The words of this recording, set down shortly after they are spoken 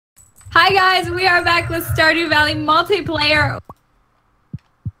Hi guys, we are back with Stardew Valley multiplayer.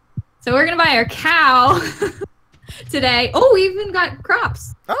 So we're gonna buy our cow today. Oh, we even got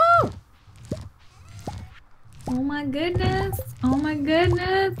crops. Oh! Oh my goodness. Oh my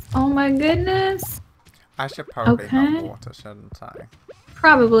goodness. Oh my goodness. I should probably have water, shouldn't I?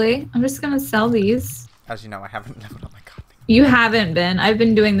 Probably. I'm just gonna sell these. As you know, I haven't leveled up my gardening. You haven't been. I've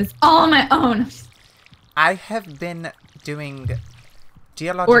been doing this all on my own. I have been doing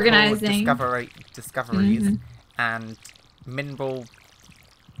geological discoveries and mineral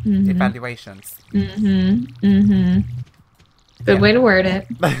evaluations. Good way to word it.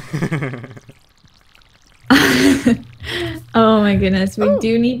 Oh my goodness, we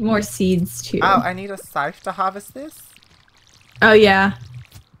do need more seeds too. Oh, I need a scythe to harvest this? Oh yeah.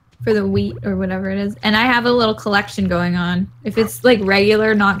 For the wheat or whatever it is. And I have a little collection going on. If it's like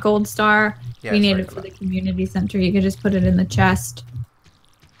regular, not gold star, yeah, we need regular. it for the community center. You could just put it in the chest.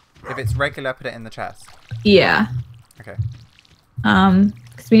 If it's regular, put it in the chest. Yeah. Okay.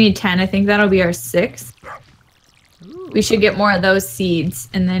 Because we need 10. I think that'll be our 6th. Ooh. We should get more of those seeds,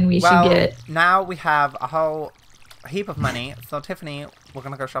 and then we should get... now we have a whole heap of money. So Tiffany, we're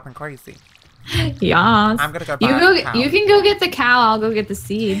gonna go shopping crazy. Yes. I'm gonna go buy a cow. You can go get the cow. I'll go get the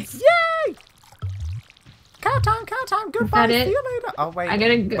seeds. Yay! Cow time, cow time. Goodbye. See you later. Oh wait. I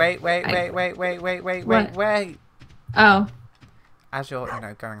gotta go. Wait. Oh. As you're,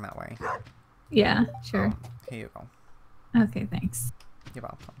 going that way. Yeah, sure. Oh, here you go. Okay, thanks. You're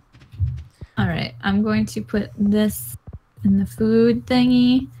welcome. All right, I'm going to put this in the food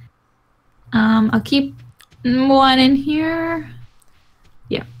thingy. I'll keep one in here.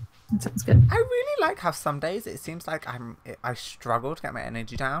 Yeah, that sounds good. I really like how some days it seems like I struggle to get my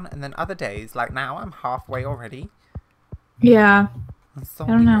energy down, and then other days, like now, I'm halfway already. Yeah. That's so I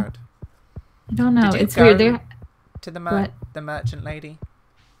don't know. weird. I don't know. Did you It's go weird. To the merchant lady?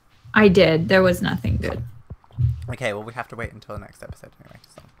 I did. There was nothing good. Okay, well we have to wait until the next episode anyway.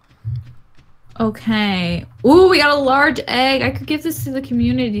 So. Okay. Ooh, we got a large egg. I could give this to the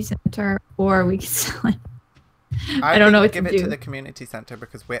community center, or we could sell it. I don't know what to do. Give it to the community center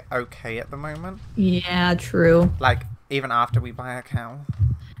because we're okay at the moment. Yeah, true. Like even after we buy a cow.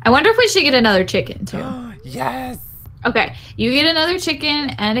 I wonder if we should get another chicken too. Yes. Okay, you get another chicken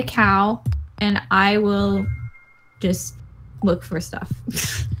and a cow, and I will just look for stuff.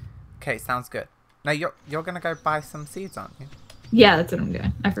 Okay, sounds good. Now you're gonna go buy some seeds, aren't you? Yeah, that's what I'm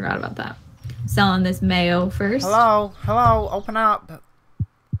doing. I forgot about that. I'm selling this mayo first. Hello, open up.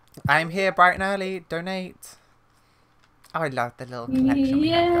 I'm here bright and early. Donate. Oh, I love the little collection we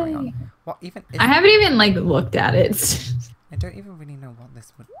have going on. What even? I haven't even like looked at it. I don't even really know what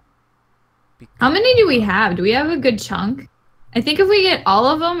this would be. How many do we have? Do we have a good chunk? I think if we get all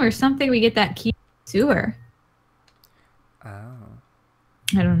of them or something, we get that key sewer. Oh.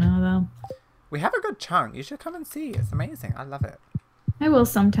 I don't know though. We have a good chunk. You should come and see. It's amazing. I love it. I will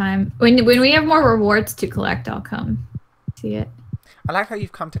sometime. When we have more rewards to collect, I'll come see it. I like how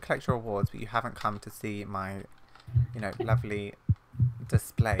you've come to collect your awards, but you haven't come to see my, lovely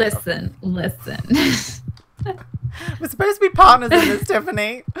display. Listen. We're supposed to be partners in this,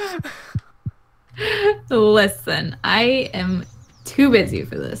 Tiffany. Listen, I am too busy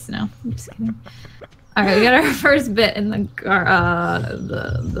for this. No, I'm just kidding. All right, we got our first bit in the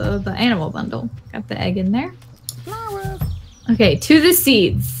animal bundle. Got the egg in there. Flowers. Okay, to the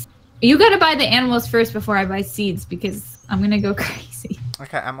seeds. You gotta buy the animals first before I buy seeds because I'm gonna go crazy.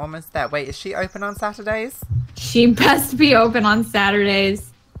 Okay, I'm almost there. Wait, is she open on Saturdays? She best be open on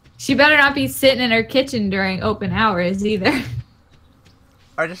Saturdays. She better not be sitting in her kitchen during open hours either.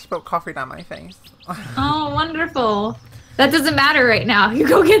 I just spilled coffee down my face. Oh, wonderful. That doesn't matter right now. You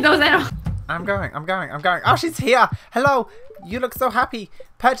go get those animals. I'm going. Oh, she's here. Hello. You look so happy.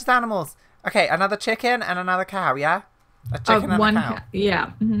 Purchase animals. Okay, another chicken and another cow, yeah? A chicken and a cow. Yeah.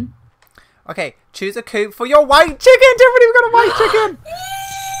 Mm-hmm. Okay, choose a coop for your white chicken. Tiffany, we got a white chicken.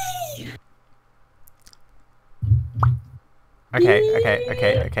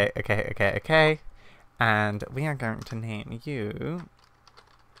 Okay. And we are going to name you.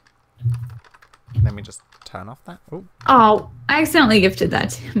 Let me just turn off that. Ooh. Oh, I accidentally gifted that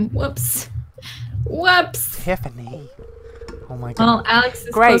to him. Whoops. Tiffany. Oh my god. Well, Alex is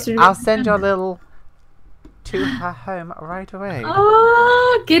great. Closer to I'll send your little to her home right away.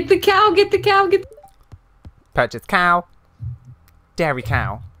 Oh, get the cow. Purchase cow. Dairy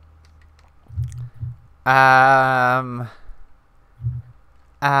cow. Oh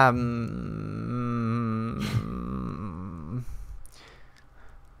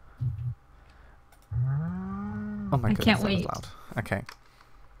my goodness, can't that was wait. loud. Okay.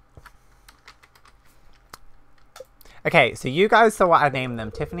 Okay, so you guys saw what I named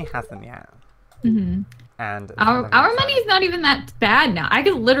them. Tiffany hasn't yet. Mm-hmm. And our money's not even that bad now. I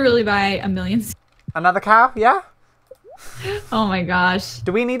could literally buy 1 million. Another cow? Yeah? Oh my gosh.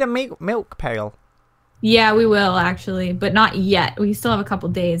 Do we need a milk pail? Yeah, we will actually, but not yet. We still have a couple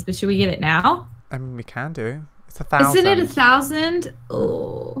days, but should we get it now? I mean, we can do. It's 1,000. Isn't it 1,000?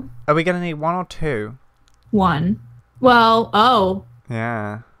 Oh. Are we going to need 1 or 2? 1. Well, oh.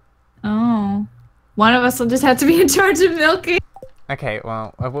 Yeah. Oh. One of us will just have to be in charge of milking. Okay,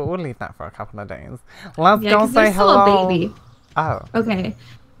 well, we'll leave that for a couple of days. Let's Yeah, go 'cause say there's still hello. a baby. Oh. Okay.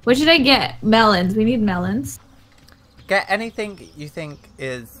 What should I get? Melons. We need melons. Get anything you think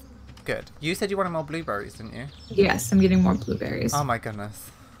is good. You said you wanted more blueberries, didn't you? Yes, I'm getting more blueberries. Oh my goodness.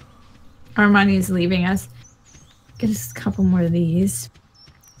 Our money's leaving us. Get us a couple more of these.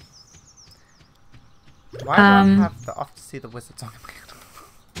 Why do I have the off to see the wizards on my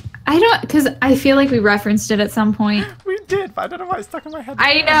I don't, because I feel like we referenced it at some point. We did, but I don't know why it's stuck in my head.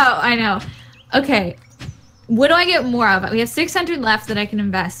 I know. Okay. What do I get more of? We have 600 left that I can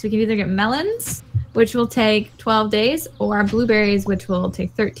invest. We can either get melons, which will take 12 days, or blueberries, which will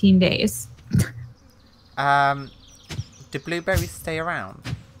take 13 days. Do blueberries stay around?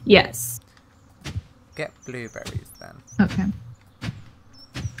 Yes. Get blueberries then. Okay.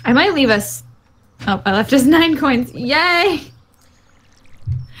 I might leave us... Oh, I left us 9 coins. Yay!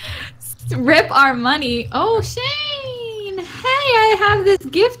 Rip our money. Oh, Shane! Hey, I have this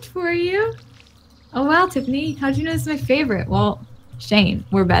gift for you. Oh, wow, Tiffany. How'd you know this is my favorite? Well, Shane,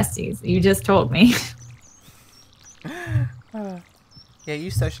 we're besties. You just told me. Yeah,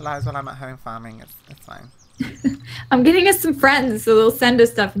 you socialize while I'm at home farming. It's fine. I'm getting us some friends, so they'll send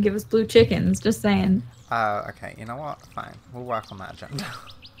us stuff and give us blue chickens. Just saying. Oh, okay. You know what? Fine. We'll work on that agenda.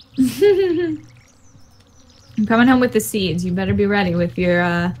 I'm coming home with the seeds. You better be ready with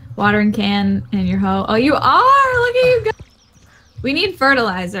your watering can and your hoe. Oh, you are! Look at you go! We need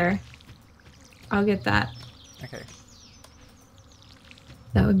fertilizer. I'll get that. Okay.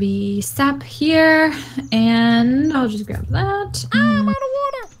 That would be sap here, and I'll just grab that. I'm out of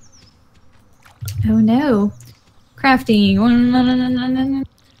water! Oh no. Crafting.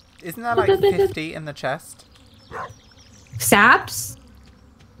 Isn't there like 50 in the chest? Saps?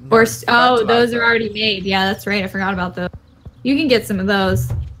 No, Or oh, those fertilizer. are already made. Yeah, that's right. I forgot about those. You can get some of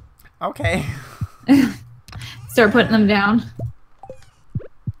those. Okay. Start putting them down.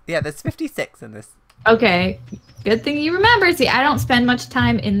 Yeah, there's 56 in this. Okay. Good thing you remember. See, I don't spend much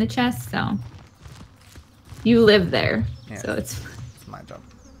time in the chest, so you live there. Yeah. So it's my job.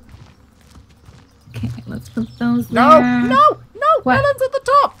 okay. Let's put those No, there. no, What? melons at the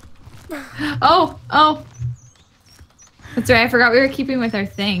top. Oh. That's right. I forgot we were keeping with our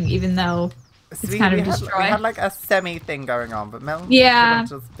thing, even though it's kind of destroyed. We had like a semi thing going on, but melons. Yeah.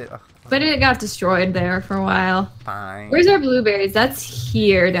 Just bit, But it got destroyed there for a while. fine. Where's our blueberries? That's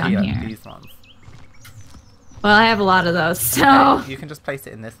here, down here. These ones. Well, I have a lot of those, so... Okay, you can just place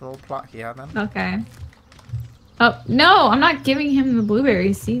it in this little plot here then. Okay. Oh, no! I'm not giving him the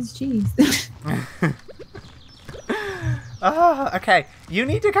blueberry seeds. Jeez. Oh, okay. You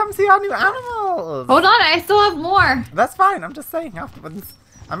need to come see our new animals. Hold on, I still have more. That's fine. I'm just saying afterwards.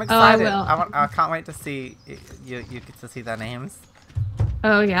 I'm I excited. will. I can't wait to see you get to see their names.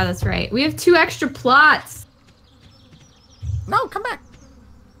 Oh, yeah, that's right. We have 2 extra plots. No, come back.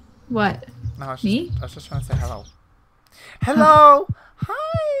 What? No, I was Me? I was just trying to say hello. Hello.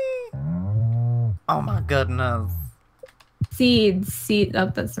 Hi. Oh my goodness. Seeds.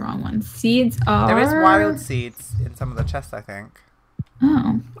 Oh, that's the wrong one. Seeds are... There is wild seeds in some of the chests, I think.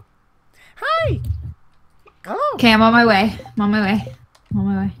 Oh. Hi. Hello. Okay, I'm on my way. They're all on my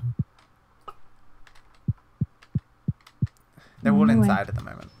way. inside at the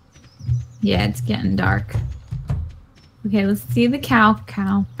moment. Yeah, it's getting dark. Okay, let's see the cow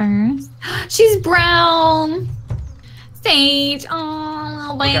first. She's brown. Sage.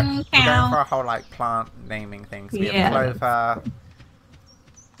 Oh, little We're brown going cow. for a whole like plant naming thing. So we Yeah. have clover.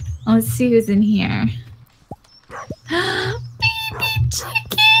 Let's see who's in here. Baby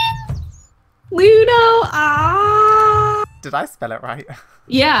chicken. Ludo. Ah. Did I spell it right?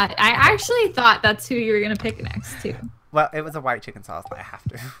 Yeah, I actually thought that's who you were gonna pick next too. Well, it was a white chicken, so I was like, I have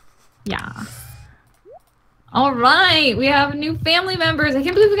to. Yeah. All right, we have new family members. I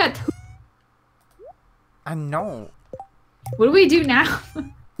can't believe we got 2. I know. What do we do now?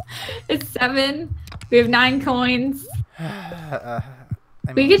 It's 7. We have 9 coins. I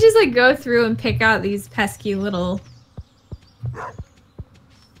We mean, could just like go through and pick out these pesky little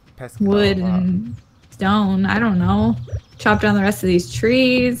pesky wood clover. and stone. I don't know. Chop down the rest of these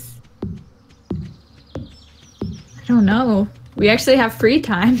trees. I don't know. We actually have free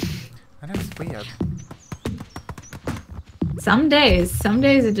time. I know it's weird. Some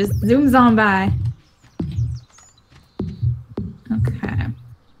days it just zooms on by. Okay.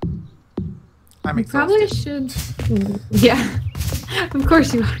 I'm We probably exhausted. should. Yeah, of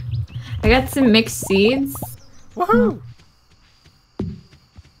course you are. I got some mixed seeds. Woohoo!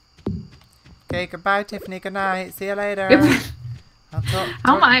 Okay, goodbye, Tiffany. Good night. See you later. I'll talk.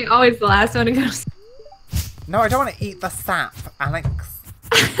 How am I always the last one to go? No, I don't want to eat the sap, Alex.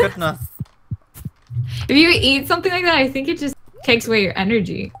 Goodness. If you eat something like that, I think it just takes away your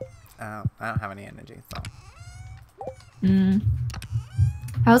energy. Oh, I don't have any energy, so.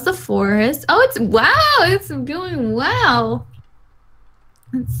 How's the forest? Oh, it's doing well.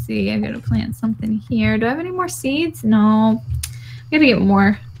 Let's see. I gotta plant something here. Do I have any more seeds? No. I gotta get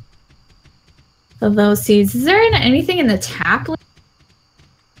more of those seeds. Is there anything in the tap?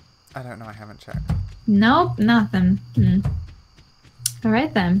 I don't know. I haven't checked. Nope, nothing. All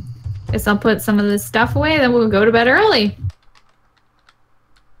right then. Guess I'll put some of this stuff away. Then we'll go to bed early.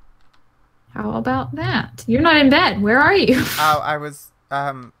 How about that? You're not in bed. Where are you? Oh, I was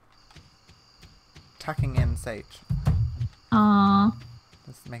tucking in Sage. Aw.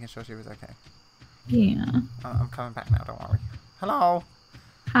 Just making sure she was okay. Yeah. I'm coming back now. Don't worry. Hello.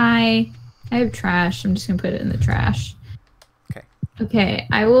 Hi. I have trash. I'm just gonna put it in the trash. Okay. Okay.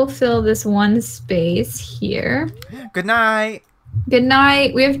 I will fill this one space here. Good night. Good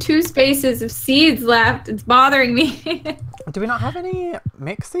night. We have 2 spaces of seeds left. It's bothering me. Do we not have any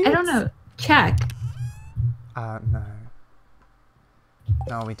mixed seeds? I don't know. Check. No.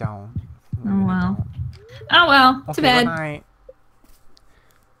 No, we don't. No, Oh we well. don't. Oh well. Okay, To bed. Good night.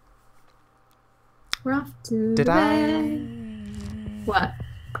 We're off to Did the I? bed. What?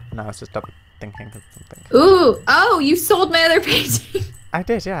 No, I was just double thinking of something. Ooh. Oh, you sold my other painting. I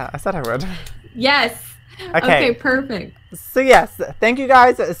did, yeah. I said I would. Yes. Okay. Okay, perfect. So yes, thank you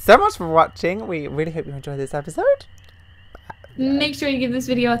guys so much for watching. We really hope you enjoyed this episode. Make sure you give this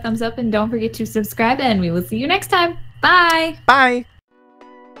video a thumbs up and don't forget to subscribe, and we will see you next time. Bye. Bye.